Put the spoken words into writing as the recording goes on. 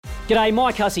G'day,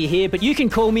 Mike Hussey here, but you can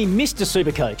call me Mr.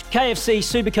 Supercoach. KFC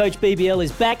Supercoach BBL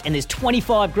is back and there's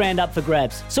 25 grand up for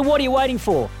grabs. So what are you waiting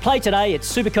for? Play today at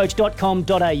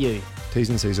supercoach.com.au. T's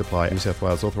and C's apply. New South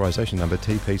Wales authorisation number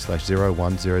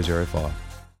TP/01005.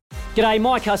 G'day,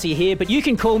 Mike Hussey here, but you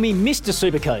can call me Mr.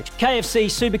 Supercoach. KFC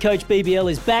Supercoach BBL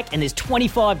is back and there's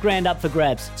 25 grand up for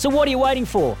grabs. So what are you waiting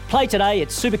for? Play today at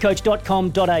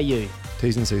supercoach.com.au.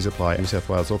 T's and C's apply. New South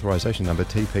Wales authorisation number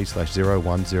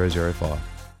TP/01005.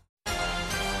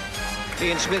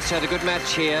 Ian Smith's had a good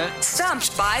match here.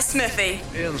 Stumped by Smithy.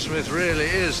 Ian Smith really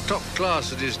is top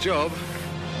class at his job.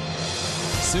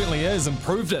 Certainly is, and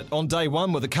proved it on day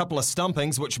one with a couple of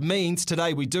stumpings, which means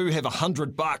today we do have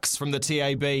 $100 from the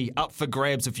TAB up for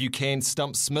grabs if you can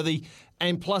stump Smithy,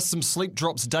 and plus some Sleep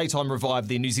Drops Daytime Revive,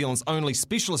 their New Zealand's only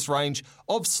specialist range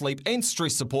of sleep and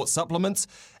stress support supplements.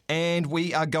 And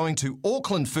we are going to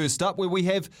Auckland first up, where we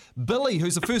have Billy,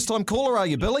 who's a first-time caller. Are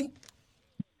you, Billy?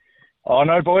 Oh,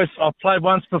 no, boys. I've played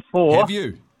once before. Have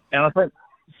you? And I think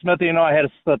Smithy and I had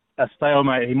a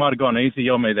stalemate. He might have gone easy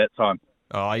on me that time.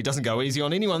 Oh, he doesn't go easy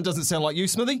on anyone. Doesn't sound like you,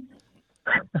 Smithy.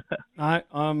 No,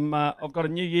 I've got a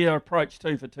New Year approach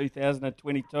too for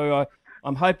 2022.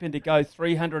 I'm hoping to go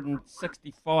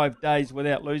 365 days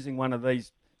without losing one of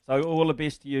these. So all the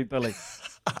best to you, Billy.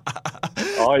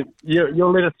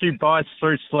 You'll let a few bites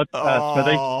through Smithy.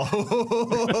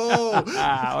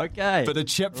 Okay. Bit of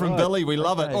chip from Billy. We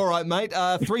love it. All right, mate.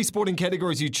 3 sporting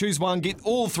categories. You choose one. Get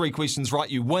all 3 questions right,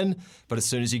 you win. But as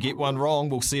soon as you get one wrong,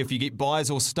 we'll see if you get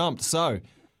buys or stumped. So,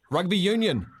 rugby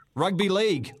union, rugby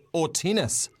league, or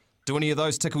tennis. Do any of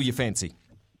those tickle your fancy?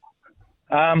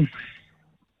 I'll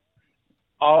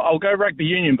go rugby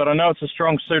union, but I know it's a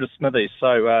strong suit of Smithy,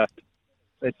 so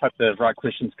let's hope the right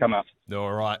questions come up.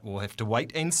 All right, we'll have to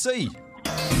wait and see.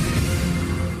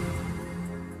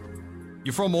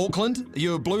 You're from Auckland. Are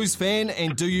you a Blues fan,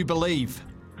 and do you believe?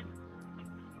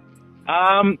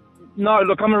 No,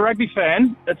 look, I'm a rugby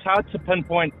fan. It's hard to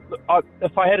pinpoint.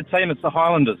 If I had a team, it's the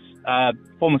Highlanders.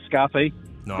 Former Scarfie.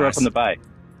 Nice. Grew up in the Bay.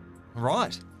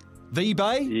 Right. The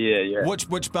Bay? Yeah.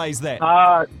 Which Bay's that?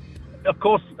 Of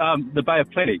course, the Bay of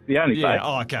Plenty, the only Bay.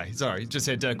 Oh, okay. Sorry, just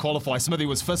had to qualify. Smithy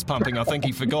was fist pumping. I think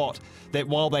he forgot that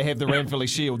while they have the Ranfurly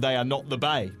Shield, they are not the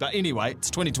Bay. But anyway, it's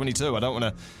 2022. I don't want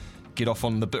to get off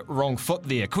on the wrong foot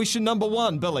there. Question number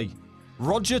 1, Billy.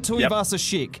 Roger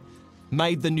Tuivasa-Sheck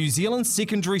made the New Zealand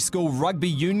secondary school rugby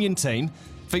union team,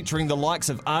 featuring the likes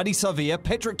of Ardie Savea,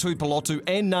 Patrick Tuipulotu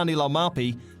and Ngani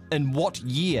Laumape, in what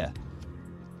year?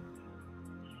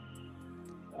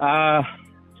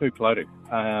 Tuipulotu.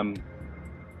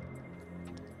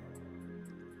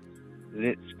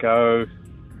 Let's go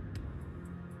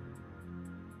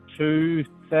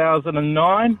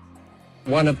 2009.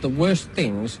 One of the worst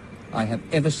things I have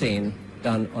ever seen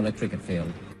done on a cricket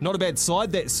field. Not a bad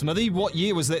side, that, Smithy. What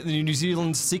year was that in the New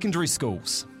Zealand secondary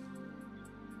schools?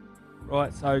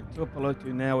 Right, so Tuipulotu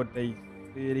now would be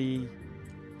 30,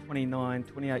 29,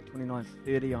 28, 29,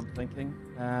 30, I'm thinking.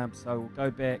 So we'll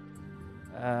go back,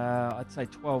 I'd say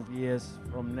 12 years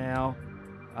from now.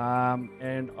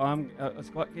 And I'm,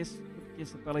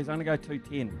 guess the Billy's only go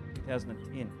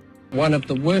 2010. One of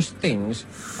the worst things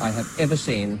I have ever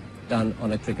seen done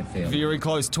on a cricket field. Very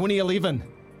close.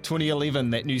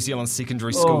 2011, that New Zealand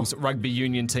secondary schools rugby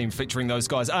union team featuring those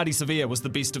guys. Ardie Savea was the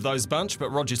best of those bunch, but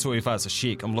Roger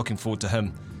Tuivasa-Sheck, I'm looking forward to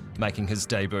him making his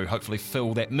debut. Hopefully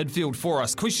fill that midfield for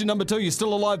us. Question number 2, you're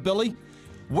still alive, Billy?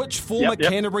 Which former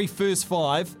Canterbury First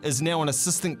Five is now an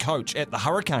assistant coach at the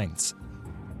Hurricanes?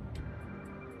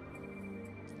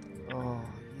 Oh,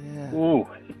 yeah. Ooh.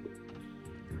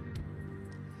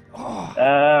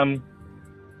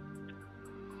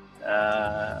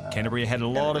 Canterbury had a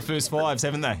lot of First Fives,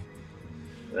 haven't they?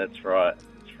 That's right.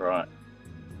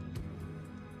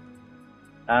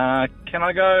 Can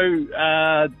I go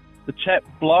the chap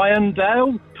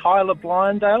Blyandale? Tyler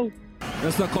Blyandale?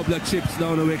 Just a couple of chips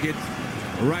down the wicket,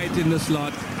 right in the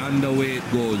slot, and away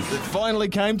it goes. It finally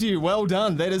came to you. Well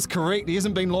done. That is correct. He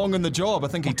hasn't been long in the job. I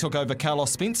think he took over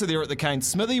Carlos Spencer there at the Canes.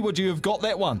 Smithy, would you have got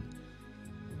that one?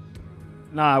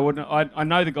 No, I wouldn't. I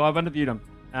know the guy. I've interviewed him,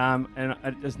 and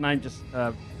his name just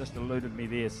eluded me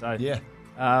there. So yeah,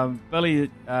 Billy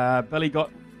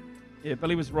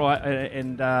was right,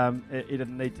 and he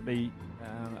didn't need to be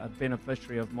a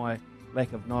beneficiary of my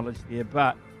lack of knowledge there.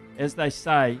 But as they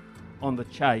say on The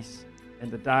Chase,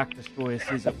 and the Dark Destroyer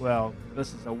says it well,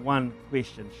 this is a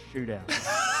one-question shootout.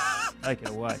 Take it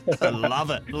away.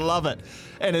 Love it.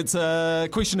 And it's a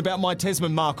question about my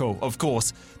Tasman Mako, of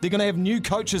course. They're going to have new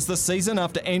coaches this season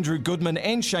after Andrew Goodman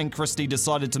and Shane Christie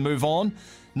decided to move on.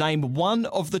 Name one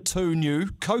of the 2 new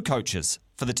co-coaches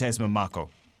for the Tasman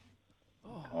Mako.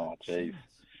 Oh, jeez.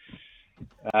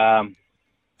 I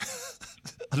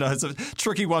know it's a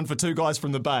tricky one for two guys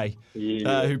from the Bay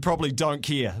who probably don't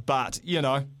care, but, you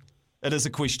know, it is a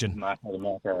question. Marco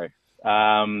Marco.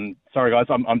 Sorry, guys,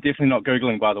 I'm definitely not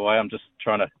Googling, by the way. I'm just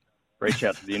trying to reach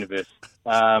out to the universe.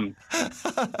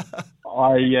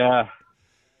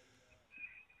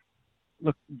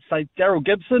 Look, say Daryl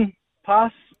Gibson,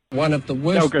 pass. One of the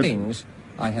worst things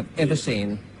I have ever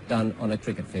seen done on a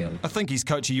cricket field. I think he's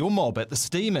coaching your mob at the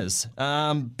Steamers.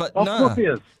 But Of no. course he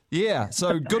is. Yeah,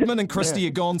 so Goodman and Christie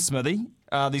are gone, Smithy.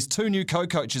 There's two new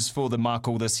co-coaches for the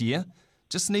Markle this year.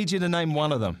 Just need you to name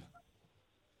one of them.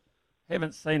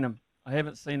 Haven't seen him. I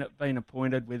haven't seen it being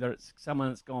appointed, whether it's someone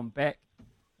that's gone back,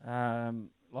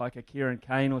 like a Kieran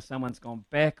Kane, or someone's gone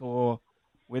back, or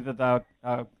whether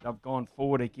they've gone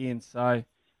forward again. So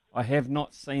I have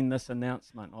not seen this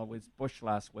announcement. I was bush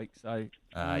last week, so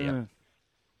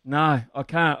no, I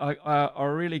can't. I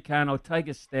really can't. I'll take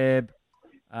a stab,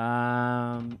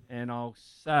 and I'll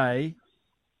say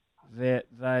that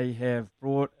they have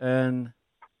brought in.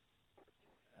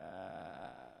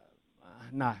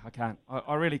 No, I can't.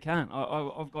 I really can't.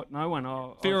 I've got no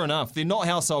one. Fair enough. They're not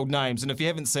household names, and if you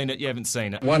haven't seen it, you haven't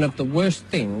seen it. One of the worst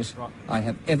things I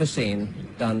have ever seen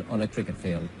done on a cricket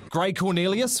field. Gray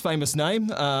Cornelius, famous name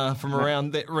from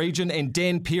around that region, and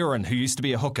Dan Perrin, who used to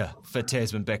be a hooker for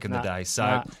Tasman back in the day.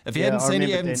 So if you hadn't seen it,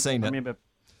 you haven't seen it.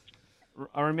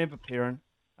 I remember Perrin.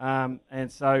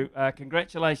 And so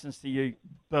congratulations to you,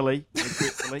 Billy,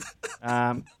 regretfully.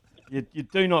 You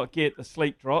do not get the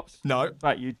sleep drops. No.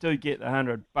 But you do get the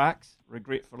 $100,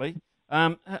 regretfully.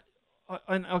 Can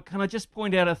I just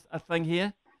point out a thing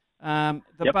here?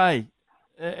 The Bay.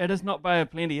 It is not Bay of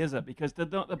Plenty, is it? Because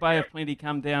did not the Bay of Plenty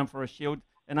come down for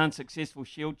an unsuccessful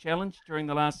Shield challenge during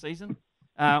the last season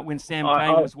when Sam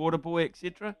Cane was Waterboy,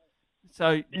 etc.?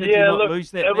 So did you not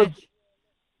lose that match?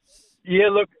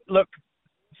 Look,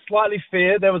 slightly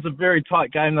fair. That was a very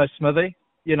tight game, though, Smithy.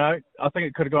 You know, I think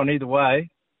it could have gone either way.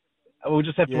 We'll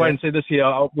just have to wait and see this year.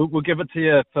 We'll give it to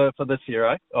you for this year,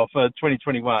 right? Or for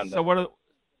 2021.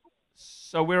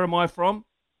 So where am I from?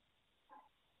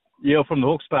 You're from the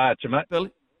Hawke's Bay, aren't you, mate?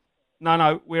 Billy?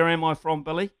 No. Where am I from,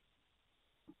 Billy?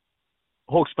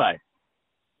 Hawke's Bay.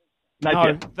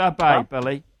 No, the Bay,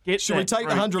 Billy. Should we take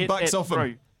the $100 off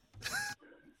him?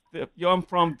 I'm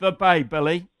from the Bay,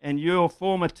 Billy, and your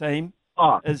former team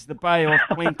is the Bay of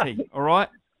Plenty, all right?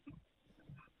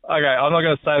 Okay, I'm not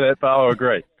going to say that, but I'll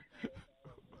agree.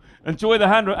 Enjoy the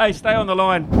 100. Hey, stay on the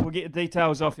line. We'll get the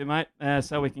details off you, mate,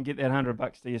 so we can get that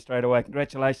 $100 to you straight away.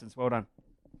 Congratulations. Well done.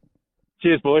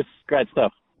 Cheers, boys. Great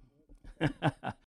stuff.